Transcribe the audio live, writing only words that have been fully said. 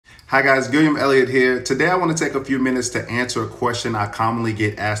Hi guys, Gilliam Elliott here. Today I want to take a few minutes to answer a question I commonly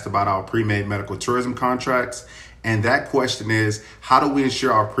get asked about our pre-made medical tourism contracts. And that question is, how do we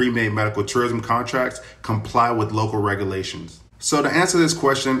ensure our pre-made medical tourism contracts comply with local regulations? So to answer this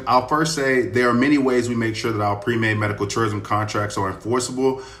question, I'll first say there are many ways we make sure that our pre-made medical tourism contracts are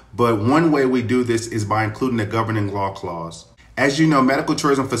enforceable, but one way we do this is by including a governing law clause. As you know, medical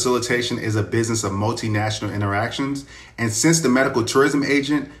tourism facilitation is a business of multinational interactions. And since the medical tourism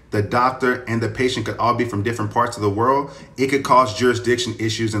agent, the doctor, and the patient could all be from different parts of the world, it could cause jurisdiction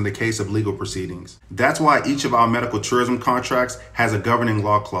issues in the case of legal proceedings. That's why each of our medical tourism contracts has a governing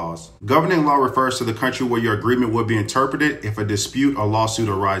law clause. Governing law refers to the country where your agreement will be interpreted if a dispute or lawsuit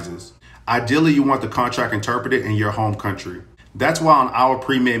arises. Ideally, you want the contract interpreted in your home country. That's why on our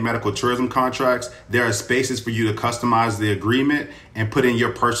pre-made medical tourism contracts, there are spaces for you to customize the agreement and put in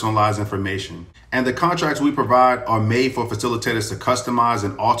your personalized information. And the contracts we provide are made for facilitators to customize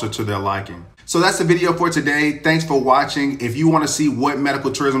and alter to their liking. So that's the video for today. Thanks for watching. If you want to see what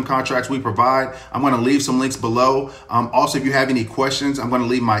medical tourism contracts we provide, I'm going to leave some links below. Also, if you have any questions, I'm going to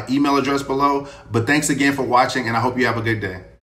leave my email address below. But thanks again for watching, and I hope you have a good day.